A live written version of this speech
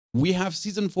We have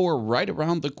Season 4 right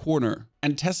around the corner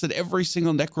and tested every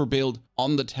single Necro build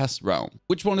on the test round.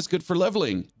 Which one is good for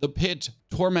leveling? The Pit,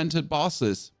 Tormented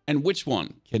Bosses, and which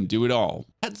one can do it all?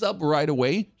 Heads up right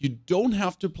away, you don't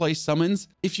have to play summons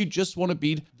if you just want to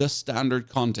beat the standard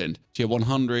content. Tier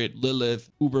 100,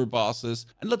 Lilith, Uber bosses,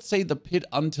 and let's say the Pit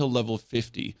until level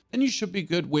 50. Then you should be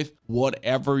good with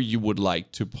whatever you would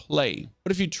like to play.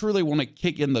 But if you truly want to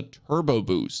kick in the turbo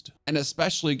boost, and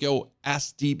especially go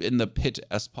as deep in the Pit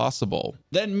as possible,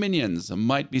 then minions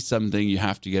might be something you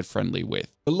have to get friendly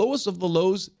with. The lowest of the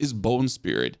lows is Bone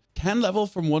Spirit. Can level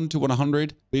from 1 to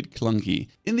 100, bit clunky.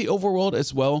 In the overworld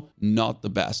as well, not the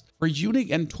best. For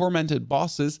unique and tormented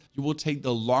bosses, you will take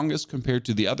the longest compared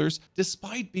to the others,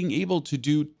 despite being able to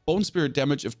do Bone Spirit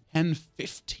damage of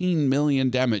 10-15 million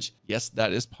damage. Yes,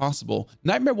 that is possible.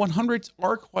 Nightmare 100s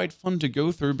are quite fun to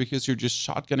go through because you're just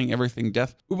shotgunning everything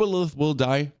death. Uber Lilith will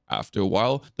die after a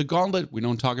while. The Gauntlet, we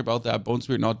don't talk about that. Bone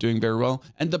Spirit not doing very well.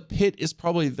 And the Pit is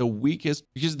probably the weakest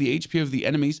because the HP of the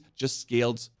enemies just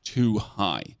scales too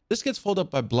high. This gets followed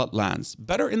up by Bloodlands.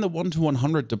 Better in the 1 to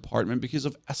 100 department because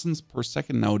of essence per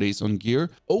second nowadays on gear.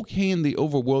 Okay in the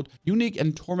overworld. Unique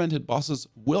and tormented bosses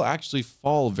will actually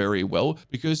fall very well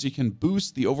because you can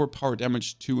boost the overpower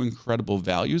damage to incredible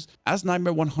values, as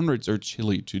Nightmare 100s are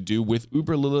chilly to do, with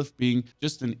Uber Lilith being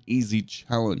just an easy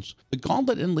challenge. The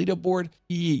Gauntlet and leaderboard,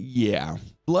 yeah.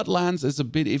 Bloodlands is a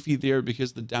bit iffy there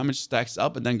because the damage stacks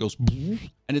up and then goes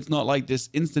and it's not like this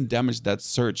instant damage that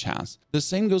Surge has. The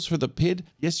same goes for the Pit.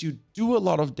 Yes, you do a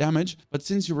lot of damage, but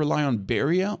since you rely on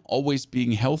Barrier always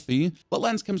being healthy,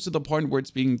 Bloodlands comes to the point where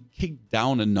it's being kicked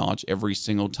down a notch every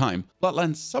single time.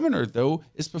 Bloodlands Summoner, though,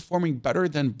 is performing better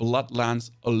than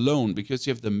Bloodlands alone because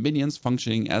you have the minions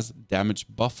functioning as damage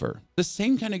buffer. The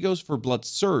same kind of goes for Blood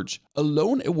Surge.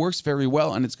 Alone, it works very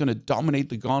well and it's going to dominate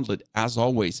the Gauntlet as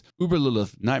always. Uber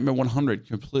Lilith, Nightmare 100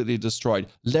 completely destroyed.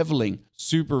 Leveling,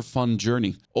 super fun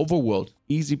journey. Overworld,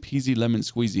 easy peasy lemon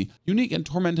squeezy. Unique and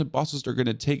tormented bosses are going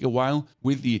to take a while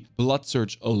with the Blood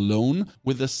Surge alone.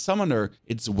 With the Summoner,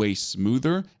 it's way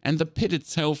smoother, and the Pit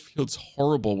itself feels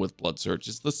horrible with Blood Surge.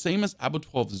 It's the same as Abo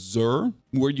 12 Zur,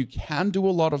 where you can do a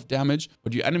lot of damage,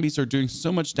 but your enemies are doing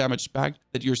so much damage back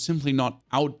that you're simply not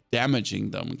out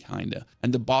damaging them, kinda.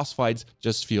 And the boss fights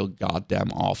just feel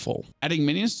goddamn awful. Adding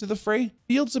minions to the fray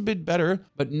feels a bit better,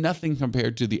 but nothing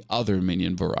compared to the other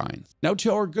minion variants. Now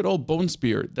to our good old Bone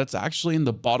Spear, that's actually in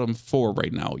the bottom 4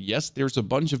 right now. Yes, there's a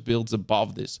bunch of builds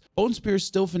above this. Bone Spear is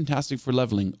still fantastic for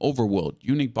leveling, overworld,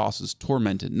 unique bosses,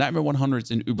 tormented, Nightmare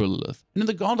 100s, and Uber Lilith. And in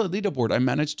the Gauntlet leaderboard, I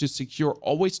managed to secure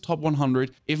always top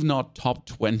 100, if not top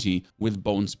 20 with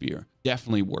Bone Spear.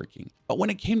 Definitely working. But when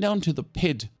it came down to the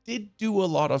Pit, did do a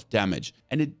lot of damage,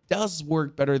 and it does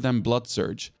work better than Blood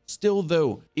Surge. Still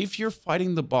though, if you're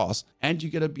fighting the boss and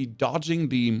you're gonna be dodging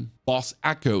the boss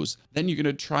echoes, then you're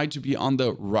gonna try to be on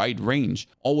the right range.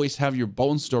 Always have your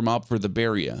Bone Storm up for the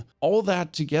barrier. All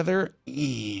that together,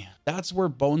 that's where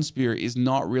Bone Spear is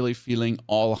not really feeling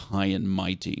all high and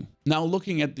mighty. Now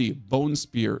looking at the Bone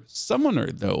Spear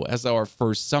Summoner though, as our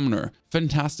first summoner,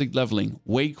 fantastic leveling,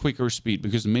 way quicker speed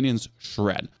because minions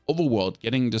shred. Overworld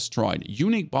getting destroyed,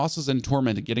 unique bosses and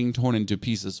tormented getting torn into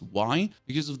pieces. Why?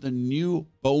 Because of the new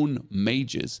Bone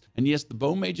Mages. And yes, the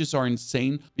Bone Mages are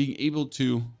insane, being able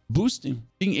to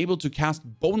being able to cast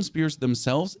Bone Spears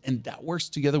themselves, and that works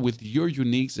together with your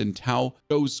uniques and Tau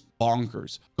goes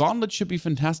bonkers. Gauntlet should be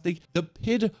fantastic. The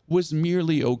Pit was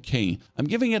merely okay. I'm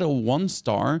giving it a 1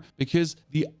 star because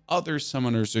the other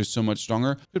summoners are so much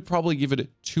stronger. Could probably give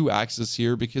it 2 axes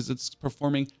here because it's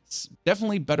performing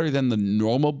definitely better than the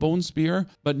normal Bone Spear,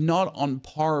 but not on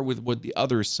par with what the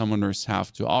other summoners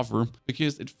have to offer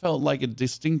because it felt like a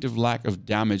distinctive lack of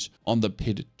damage on the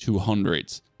Pit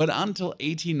 200s. But until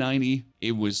 8090,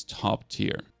 it was top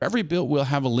tier. For every build, we'll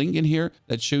have a link in here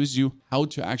that shows you how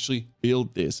to actually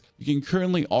build this. You can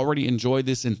currently already enjoy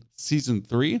this in Season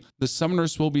 3. The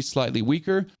summoners will be slightly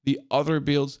weaker. The other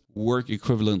builds work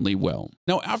equivalently well.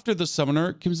 Now, after the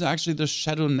summoner comes actually the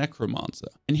Shadow Necromancer.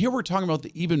 And here we're talking about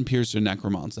the Even Piercer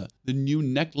Necromancer, the new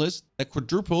necklace that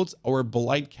quadruples our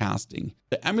blight casting.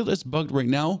 The amulet is bugged right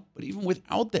now, but even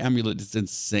without the amulet, it's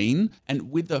insane.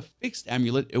 And with the fixed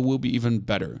amulet, it will be even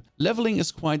better. Leveling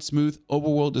is quite smooth.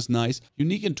 Overworld is nice.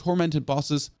 Unique and tormented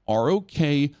bosses are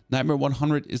okay. Nightmare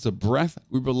 100 is a breath.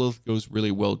 Uber Lilith goes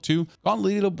really well too.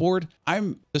 Gauntlet leaderboard,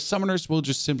 the summoners will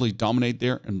just simply dominate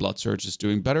there, and Blood Surge is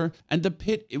doing better. And the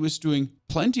Pit, it was doing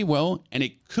plenty well, and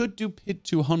it could do pit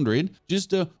 200,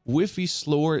 just a whiffy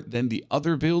slower than the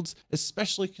other builds,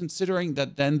 especially considering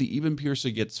that then the even piercer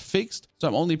gets fixed. So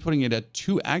I'm only putting it at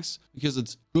 2x because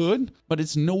it's good, but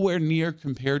it's nowhere near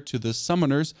compared to the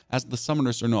summoners, as the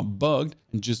summoners are not bugged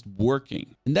and just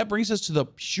working. And that brings us to the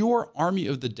pure Army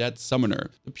of the Dead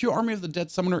Summoner. The pure Army of the Dead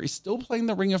Summoner is still playing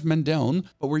the Ring of Mendeln,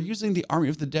 but we're using the Army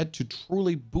of the Dead to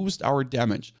truly boost our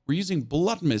damage. We're using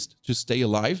Blood Mist to stay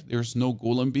alive. There's no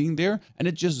golem being there, and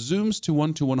it just zooms to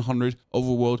 1 to 100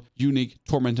 overworld, unique,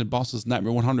 tormented bosses,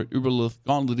 Nightmare 100, Uberlith,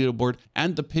 Gauntlet leaderboard,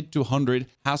 and the pit 200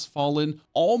 has fallen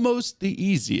almost the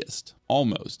easiest.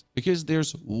 Almost, because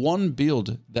there's one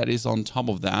build that is on top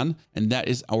of that, and that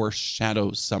is our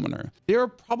Shadow Summoner. They're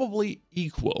probably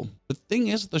equal. The thing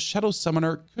is, the Shadow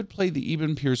Summoner could play the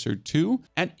Even Piercer too,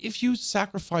 and if you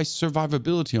sacrifice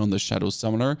survivability on the Shadow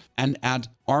Summoner and add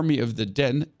Army of the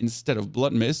Dead instead of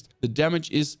Blood Mist, the damage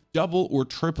is double or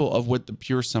triple of what the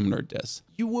Pure Summoner does.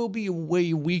 You will be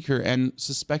way weaker and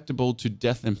susceptible to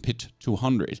death in pit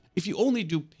 200. If you only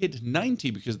do pit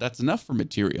 90, because that's enough for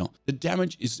material, the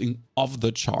damage is off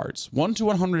the charts. 1 to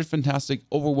 100 fantastic,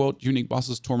 overworld, unique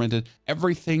bosses, tormented,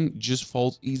 everything just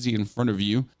falls easy in front of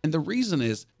you. And the reason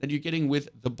is that you're getting with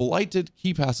the blighted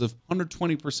key passive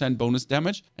 120% bonus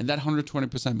damage, and that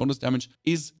 120% bonus damage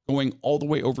is going all the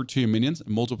way over to your minions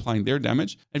and multiplying their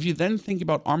damage. And if you then think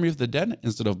about Army of the Dead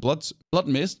instead of Blood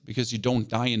Mist, because you don't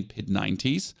die in pit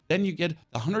 90s, then you get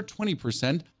the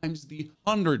 120% times the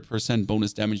 100%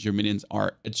 bonus damage your minions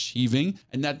are achieving,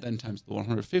 and that then times the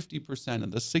 150%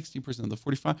 and the 60% and the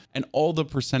 45% and all the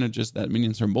percentages that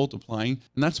minions are multiplying.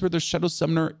 And that's where the Shadow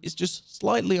Summoner is just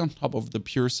slightly on top of the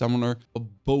Pure Summoner, but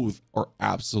both are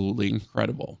absolutely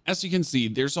incredible. As you can see,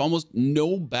 there's almost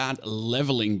no bad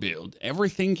leveling build.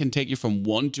 Everything can take you from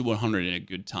 1 to 100 in a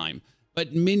good time.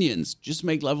 But minions just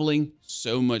make leveling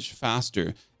so much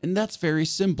faster. And that's very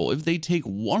simple. If they take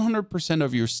 100%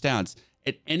 of your stats,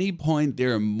 at any point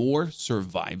they're more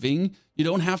surviving. You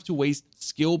don't have to waste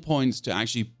skill points to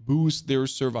actually boost their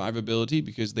survivability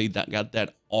because they got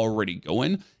that already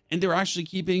going. And they're actually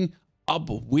keeping up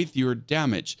with your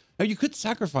damage. Now you could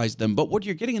sacrifice them, but what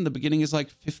you're getting in the beginning is like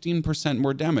 15%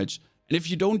 more damage. And if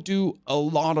you don't do a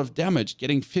lot of damage,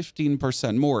 getting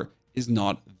 15% more is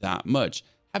not that much.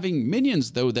 Having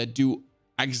minions, though, that do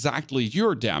exactly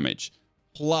your damage,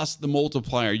 plus the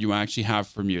multiplier you actually have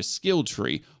from your skill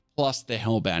tree, plus the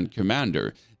Hellband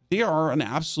Commander, they are an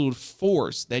absolute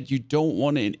force that you don't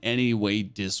want to in any way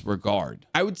disregard.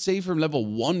 I would say from level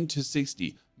 1 to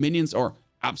 60, minions are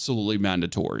absolutely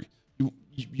mandatory.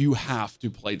 You have to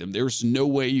play them. There's no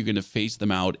way you're going to phase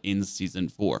them out in Season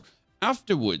 4.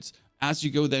 Afterwards, as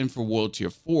you go then for World Tier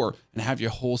 4 and have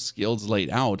your whole skills laid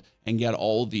out and get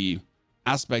all the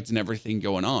aspects and everything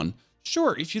going on,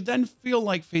 sure, if you then feel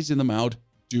like phasing them out,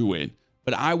 do it.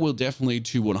 But I will definitely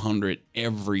do 100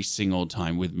 every single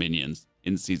time with minions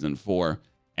in Season 4,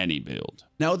 any build.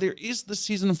 Now, there is the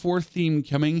Season 4 theme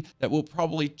coming that will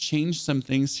probably change some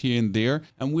things here and there,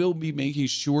 and we'll be making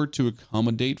sure to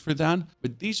accommodate for that.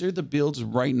 But these are the builds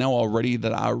right now already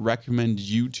that I recommend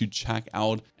you to check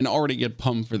out and already get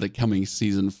pumped for the coming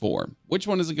Season 4. Which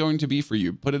one is it going to be for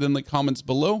you? Put it in the comments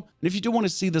below. And if you do want to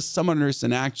see the summoners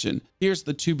in action, here's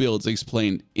the 2 builds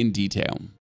explained in detail.